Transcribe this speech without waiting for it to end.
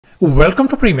Welcome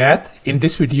to PreMath. In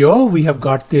this video, we have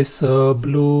got this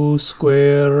blue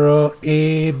square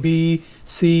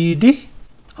ABCD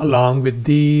along with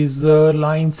these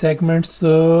line segments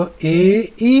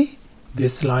AE,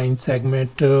 this line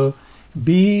segment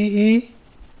BE,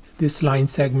 this line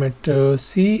segment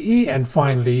CE, and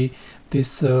finally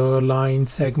this line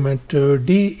segment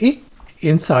DE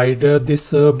inside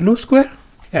this blue square,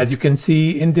 as you can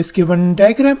see in this given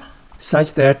diagram,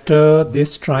 such that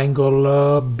this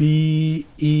triangle BEC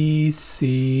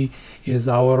is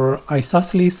our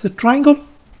isosceles triangle.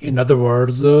 In other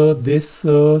words, this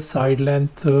side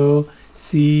length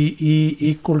CE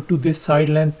equal to this side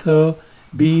length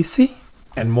BC,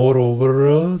 and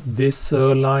moreover this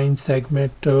line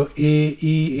segment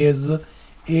AE is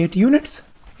 8 units,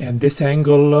 and this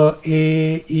angle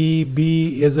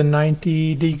AEB is a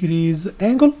 90 degrees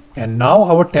angle. And now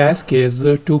our task is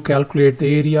to calculate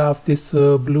the area of this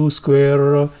blue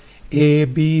square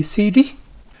ABCD.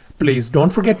 Please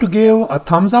don't forget to give a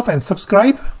thumbs up and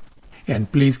subscribe.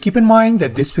 And please keep in mind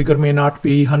that this figure may not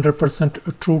be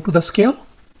 100% true to the scale.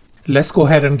 Let's go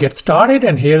ahead and get started.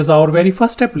 And here's our very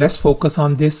first step. Let's focus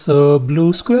on this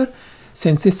blue square.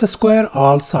 Since it's a square,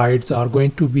 all sides are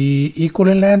going to be equal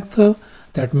in length.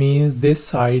 That means this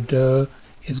side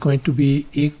is going to be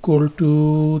equal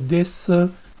to this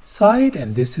side,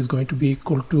 and this is going to be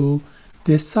equal to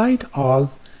this side.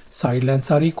 All side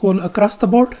lengths are equal across the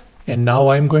board. And now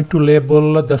I'm going to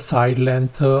label the side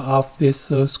length of this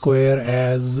square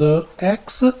as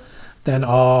x. Then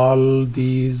all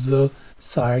these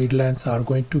side lengths are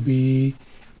going to be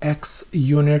x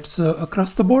units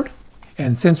across the board.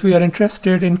 And since we are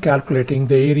interested in calculating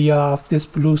the area of this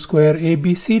blue square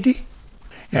ABCD,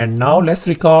 and now let's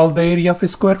recall the area of a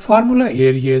square formula.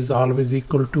 Area is always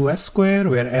equal to s square,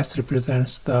 where s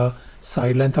represents the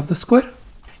side length of the square.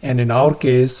 And in our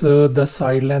case, the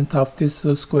side length of this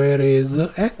square is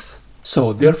x.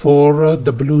 So therefore,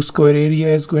 the blue square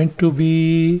area is going to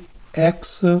be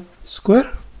x square.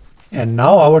 And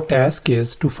now our task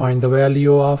is to find the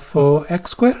value of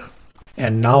x square.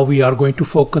 And now we are going to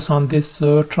focus on this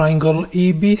triangle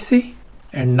EBC.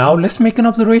 And now let's make an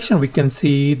observation. We can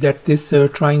see that this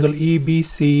triangle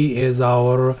EBC is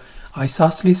our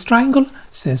isosceles triangle,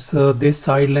 since this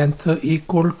side length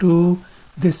equal to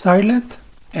this side length.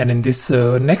 And in this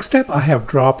next step, I have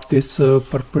dropped this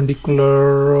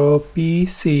perpendicular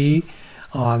PC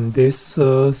on this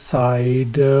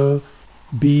side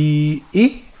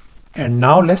BE. And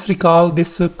now let's recall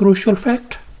this crucial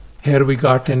fact. Here we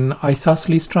got an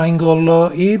isosceles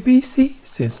triangle ABC,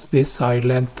 since this side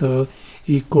length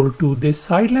equal to this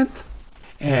side length,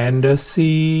 and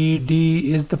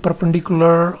CD is the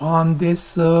perpendicular on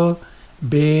this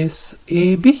base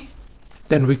AB.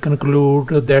 Then we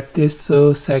conclude that this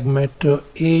segment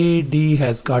AD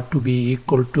has got to be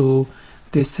equal to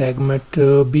this segment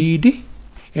BD.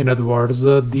 In other words,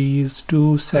 these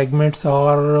two segments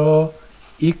are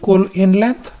equal in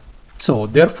length. So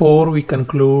therefore we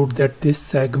conclude that this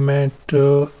segment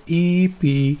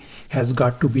EP has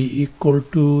got to be equal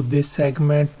to this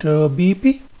segment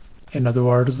BP. In other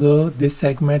words, this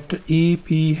segment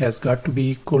EP has got to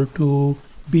be equal to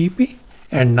BP.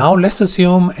 And now let's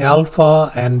assume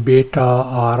alpha and beta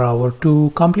are our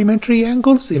two complementary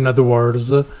angles. In other words,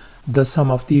 the sum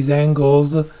of these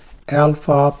angles,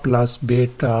 alpha plus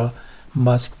beta,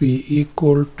 must be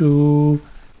equal to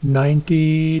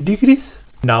 90 degrees.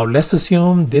 Now let's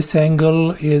assume this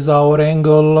angle is our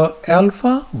angle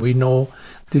alpha. We know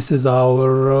this is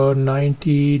our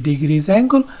 90 degrees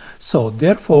angle. So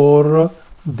therefore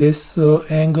this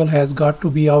angle has got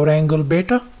to be our angle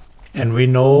beta. And we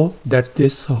know that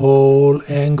this whole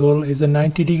angle is a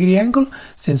 90 degree angle,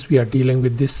 since we are dealing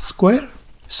with this square.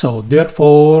 So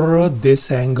therefore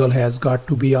this angle has got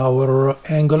to be our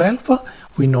angle alpha.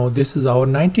 We know this is our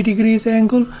 90 degrees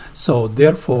angle. So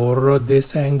therefore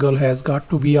this angle has got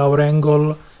to be our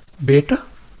angle beta.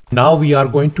 Now we are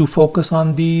going to focus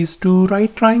on these two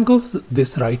right triangles.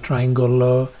 This right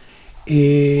triangle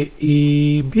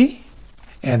AEB,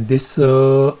 and this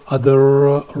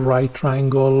other right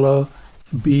triangle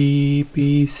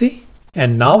BPC.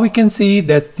 And now we can see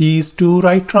that these two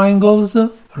right triangles,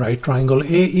 right triangle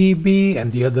AEB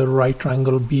and the other right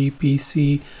triangle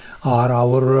BPC, are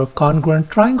our congruent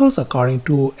triangles according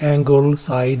to angle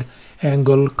side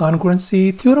angle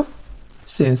congruency theorem.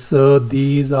 Since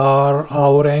these are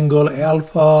our angle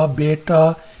alpha,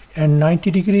 beta and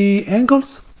 90 degree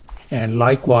angles. And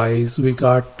likewise we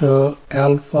got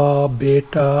alpha,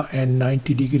 beta and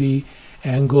 90 degree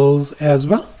angles as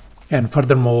well. And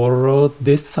furthermore,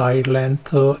 this side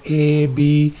length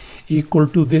AB equal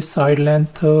to this side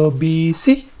length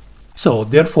BC. So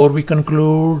therefore we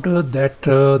conclude that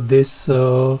this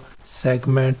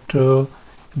segment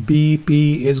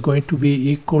BP is going to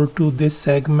be equal to this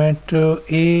segment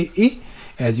AE,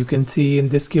 as you can see in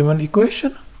this given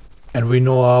equation. And we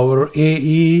know our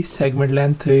AE segment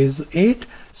length is 8.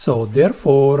 So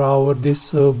therefore our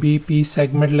this BP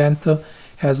segment length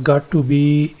has got to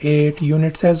be 8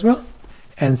 units as well.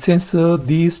 And since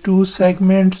these two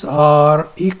segments are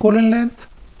equal in length,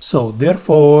 so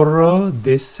therefore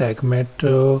this segment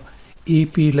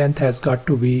EP length has got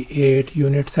to be 8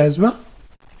 units as well.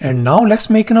 And now let's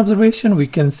make an observation. We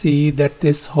can see that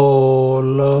this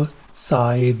whole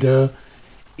side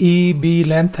EB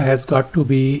length has got to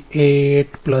be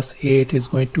 8 plus 8 is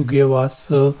going to give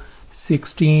us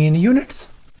 16 units.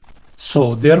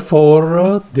 So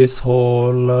therefore this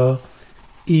whole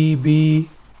EB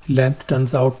length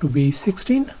turns out to be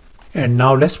 16. And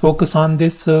now let's focus on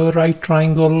this right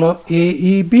triangle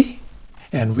AEB,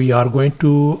 and we are going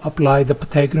to apply the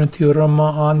Pythagorean theorem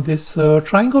on this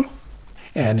triangle.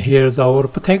 And here's our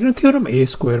Pythagorean theorem: a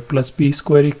square plus b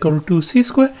square equal to c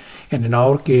square. And in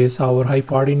our case our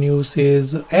hypotenuse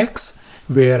is x,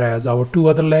 whereas our two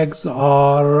other legs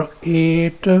are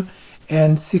 8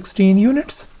 and 16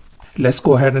 units. Let's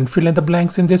go ahead and fill in the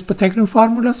blanks in this Pythagorean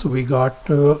formula. So we got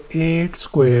 8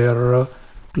 square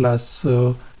plus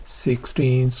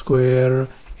 16 square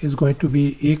is going to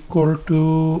be equal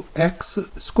to x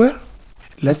square.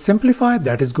 Let's simplify.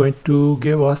 That is going to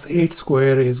give us 8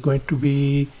 square is going to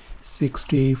be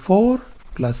 64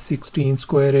 plus 16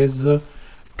 square is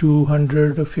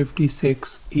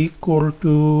 256 equal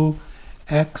to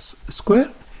x square.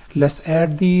 Let's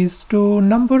add these two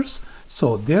numbers.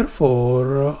 So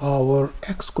therefore our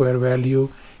x square value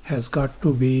has got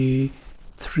to be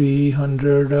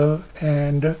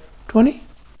 320.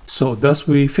 So thus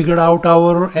we figured out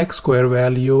our x square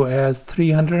value as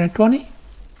 320.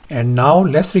 And now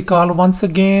let's recall once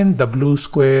again, the blue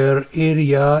square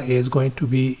area is going to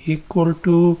be equal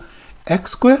to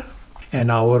x square,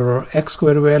 and our x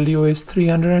square value is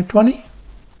 320.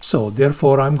 So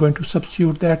therefore I'm going to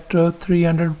substitute that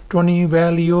 320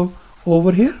 value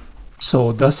over here.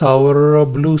 So thus our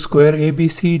blue square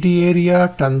ABCD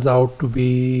area turns out to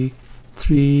be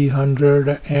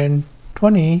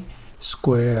 320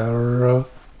 square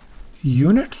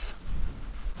units.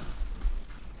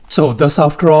 So thus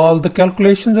after all the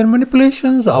calculations and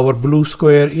manipulations, our blue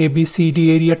square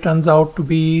ABCD area turns out to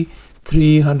be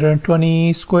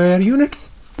 320 square units.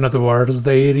 In other words,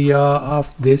 the area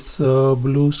of this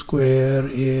blue square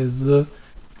is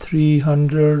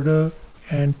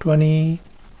 320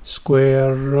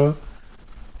 square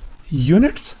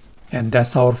units. And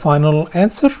that's our final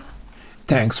answer.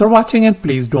 Thanks for watching, and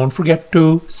please don't forget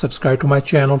to subscribe to my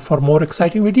channel for more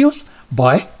exciting videos.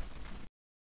 Bye.